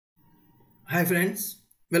Hi friends,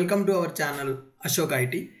 welcome to our channel Ashok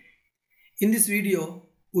IT. In this video,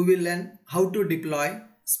 we will learn how to deploy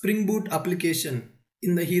Spring Boot application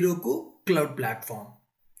in the Heroku cloud platform.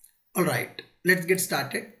 Alright, let's get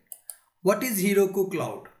started. What is Heroku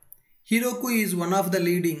Cloud? Heroku is one of the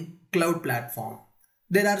leading cloud platform.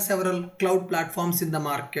 There are several cloud platforms in the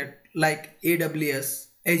market like AWS,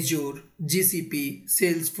 Azure, GCP,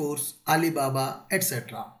 Salesforce, Alibaba,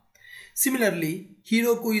 etc. Similarly,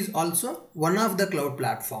 Heroku is also one of the cloud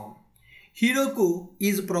platform. Heroku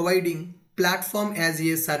is providing platform as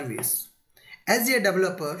a service. As a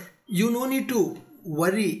developer, you no need to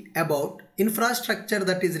worry about infrastructure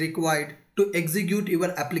that is required to execute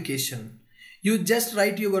your application. You just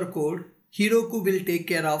write your code, Heroku will take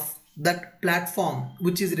care of that platform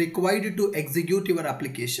which is required to execute your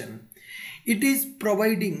application. It is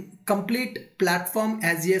providing complete platform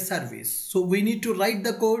as a service. So we need to write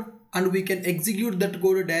the code and we can execute that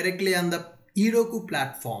code directly on the Heroku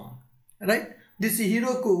platform, right? This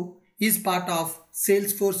Heroku is part of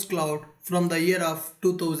Salesforce cloud from the year of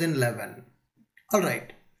 2011.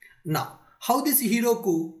 Alright, now how this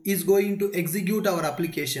Heroku is going to execute our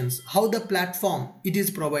applications, how the platform it is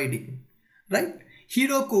providing, right?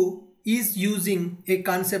 Heroku is using a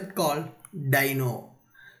concept called Dyno.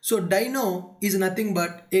 So Dyno is nothing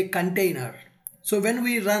but a container. So when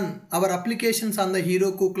we run our applications on the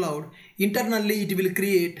Heroku cloud, internally it will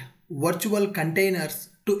create virtual containers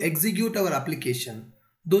to execute our application.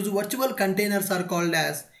 Those virtual containers are called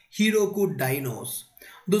as Heroku Dynos.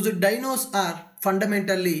 Those Dynos are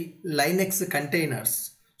fundamentally Linux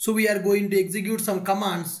containers. So we are going to execute some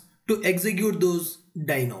commands to execute those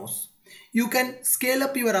Dynos. You can scale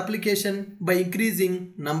up your application by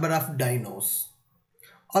increasing number of Dynos.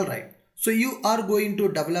 Alright, so you are going to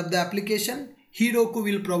develop the application. Heroku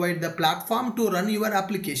will provide the platform to run your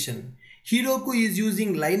application. Heroku is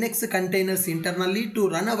using Linux containers internally to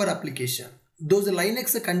run our application. Those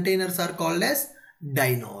Linux containers are called as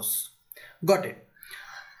Dynos. Got it?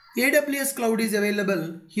 AWS cloud is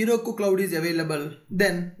available, Heroku cloud is available.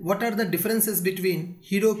 Then what are the differences between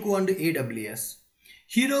Heroku and AWS?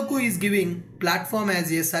 Heroku is giving platform as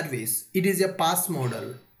a service. It is a PaaS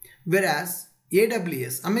model. Whereas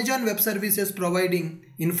AWS, Amazon Web Services, providing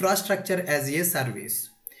infrastructure as a service.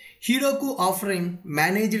 Heroku offering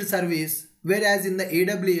managed service, whereas in the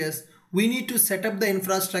AWS, we need to set up the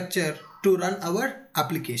infrastructure to run our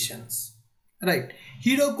applications. Right.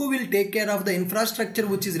 Heroku will take care of the infrastructure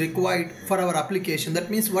which is required for our application. That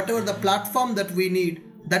means whatever the platform that we need,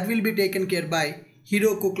 that will be taken care by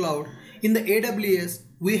Heroku Cloud. In the AWS,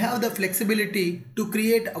 we have the flexibility to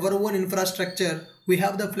create our own infrastructure. We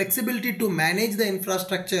have the flexibility to manage the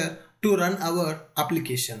infrastructure to run our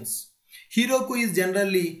applications. Heroku is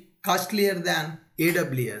generally costlier than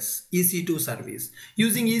AWS EC2 service.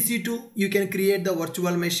 Using EC2, you can create the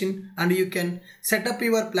virtual machine and you can set up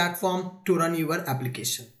your platform to run your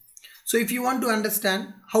application. So if you want to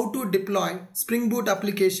understand how to deploy Spring Boot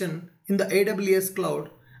application in the AWS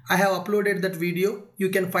cloud, I have uploaded that video. You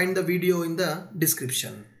can find the video in the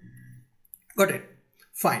description. Got it?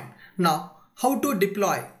 Fine. Now, how to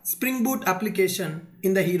deploy Spring Boot application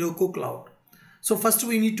in the Heroku cloud? So first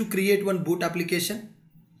we need to create one boot application.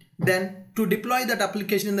 Then to deploy that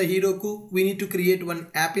application in the Heroku, we need to create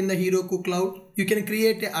one app in the Heroku cloud. You can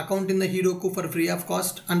create an account in the Heroku for free of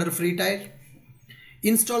cost under free tier.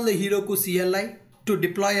 Install the Heroku CLI to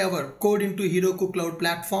deploy our code into Heroku cloud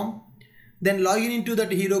platform. Then log in into that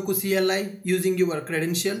Heroku CLI using your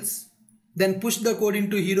credentials. Then push the code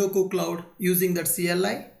into Heroku cloud using that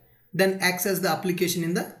CLI. Then access the application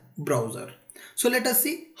in the browser. So let us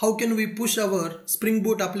see how can we push our Spring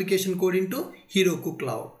Boot application code into Heroku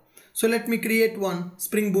cloud. So let me create one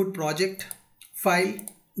Spring Boot project, file,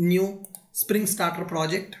 new, Spring Starter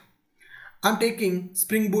project. I'm taking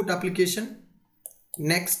Spring Boot application.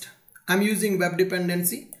 Next, I'm using web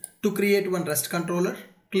dependency to create one REST controller.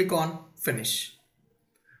 Click on finish.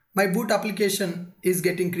 My boot application is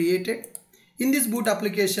getting created. In this boot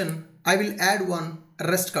application, I will add one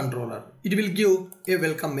REST controller. It will give a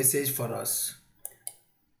welcome message for us.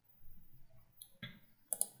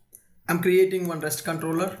 I'm creating one REST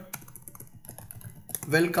controller.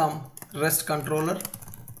 Welcome REST controller.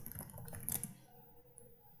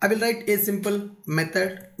 I will write a simple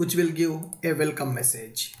method which will give a welcome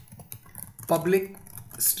message. Public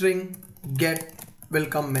string get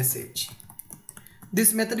welcome message.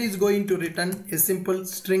 This method is going to return a simple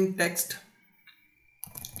string text.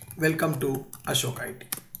 Welcome to Ashok IT.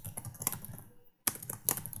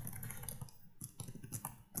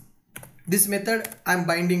 This method I am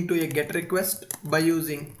binding to a GET request by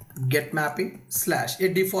using get mapping / a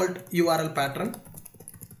default URL pattern.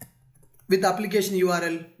 with application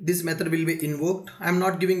URL, this method will be invoked. I am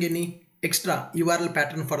not giving any extra URL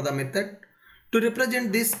pattern for the method. To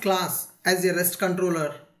represent this class as a REST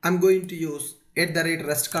controller, I am going to use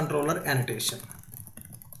 @REST controller annotation.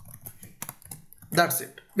 That's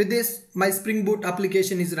it. With this, my Spring Boot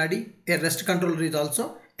application is ready. A REST controller is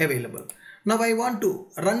also available. Now I want to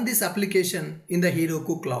run this application in the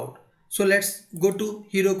Heroku cloud. So let's go to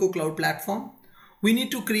Heroku cloud platform. We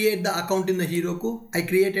need to create the account in the Heroku. I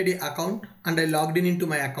created an account and I logged in into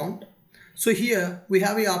my account. So here we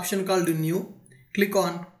have an option called new. Click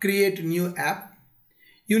on create new app.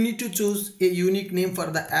 You need to choose a unique name for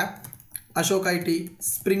the app. Ashok IT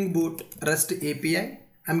Spring Boot REST API.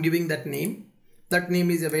 I'm giving that name. That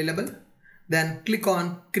name is available. Then click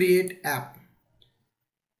on create app.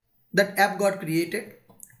 That app got created.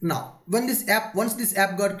 Now once this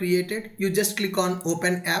app got created, you just click on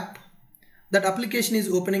open app. That application is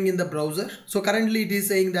opening in the browser. So currently it is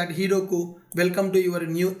saying that Heroku, welcome to your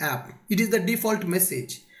new app. It is the default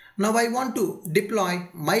message. Now I want to deploy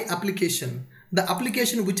my application. The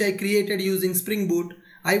application which I created using Spring Boot.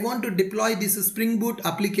 I want to deploy this Spring Boot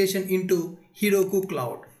application into Heroku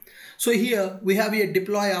cloud. So here we have a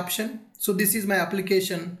deploy option. So this is my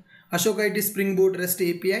application, Ashok IT Spring Boot REST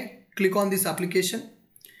API. Click on this application.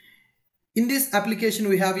 In this application,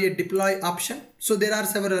 we have a deploy option. So there are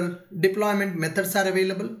several deployment methods are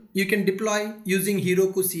available. You can deploy using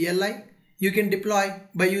Heroku CLI. You can deploy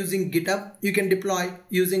by using GitHub. You can deploy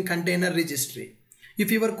using container registry. If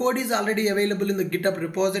your code is already available in the GitHub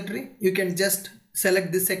repository, you can just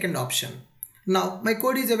select the second option. Now my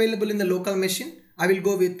code is available in the local machine. I will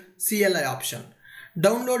go with CLI option.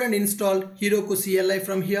 Download and install Heroku CLI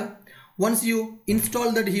from here. Once you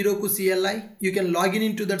install that Heroku CLI, you can log in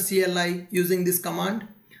into that CLI using this command.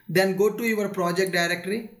 Then go to your project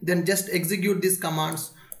directory. Then just execute these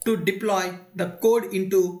commands to deploy the code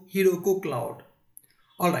into Heroku cloud.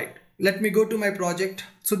 Alright, let me go to my project.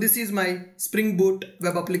 So this is my Spring Boot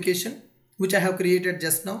web application, which I have created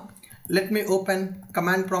just now. Let me open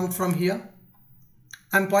command prompt from here.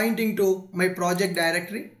 I'm pointing to my project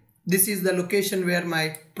directory. This is the location where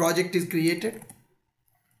my project is created.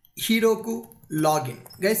 Heroku login.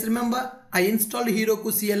 Guys, remember I installed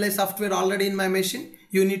Heroku CLI software already in my machine.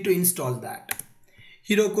 You need to install that.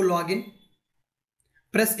 Heroku login.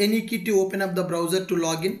 Press any key to open up the browser to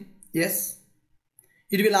login. Yes.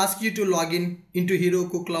 It will ask you to log in into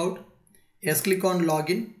Heroku cloud. Yes, click on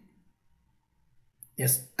login.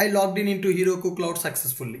 Yes, I logged in into Heroku cloud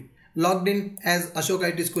successfully. Logged in as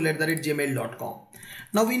ashokitschool@gmail.com.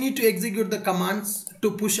 Now we need to execute the commands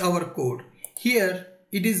to push our code. Here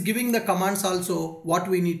it is giving the commands also what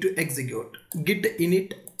we need to execute. Git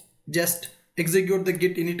init, just execute the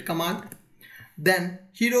git init command. Then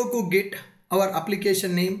Heroku git, our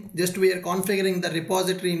application name, just we are configuring the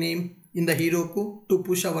repository name in the Heroku to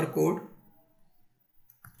push our code.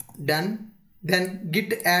 Done. Then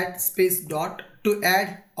git add space dot to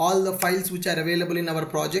add all the files which are available in our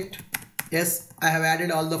project. Yes, I have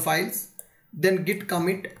added all the files. Then git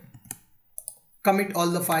commit, commit all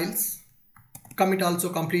the files. Commit also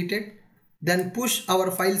completed. Then push our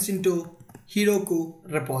files into Heroku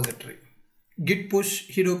repository. Git push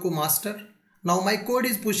Heroku master. Now my code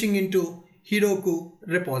is pushing into Heroku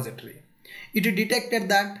repository. It detected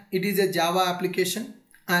that it is a Java application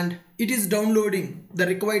and it is downloading the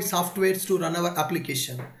required softwares to run our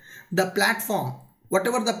application. The platform,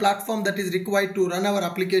 whatever the platform that is required to run our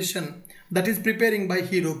application, that is preparing by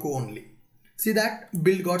Heroku only. See that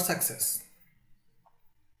build got success.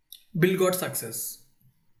 Build got success.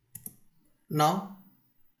 Now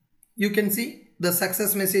you can see the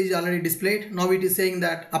success message already displayed. Now it is saying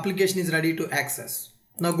that application is ready to access.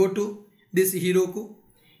 Now go to this Heroku.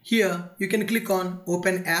 Here you can click on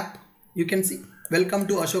open app. You can see welcome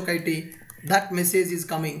to Ashok IT. That message is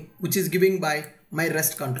coming, which is given by my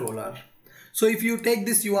REST controller. So if you take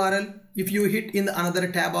this URL, if you hit in another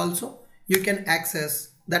tab also, you can access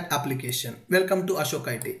that application. Welcome to Ashok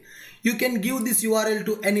IT. You can give this URL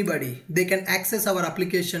to anybody. They can access our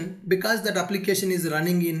application because that application is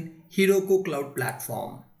running in Heroku cloud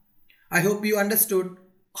platform. I hope you understood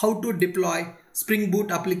how to deploy Spring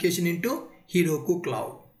Boot application into Heroku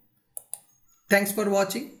cloud. Thanks for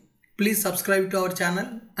watching. Please subscribe to our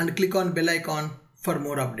channel and click on bell icon for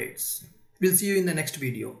more updates. We'll see you in the next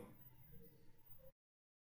video.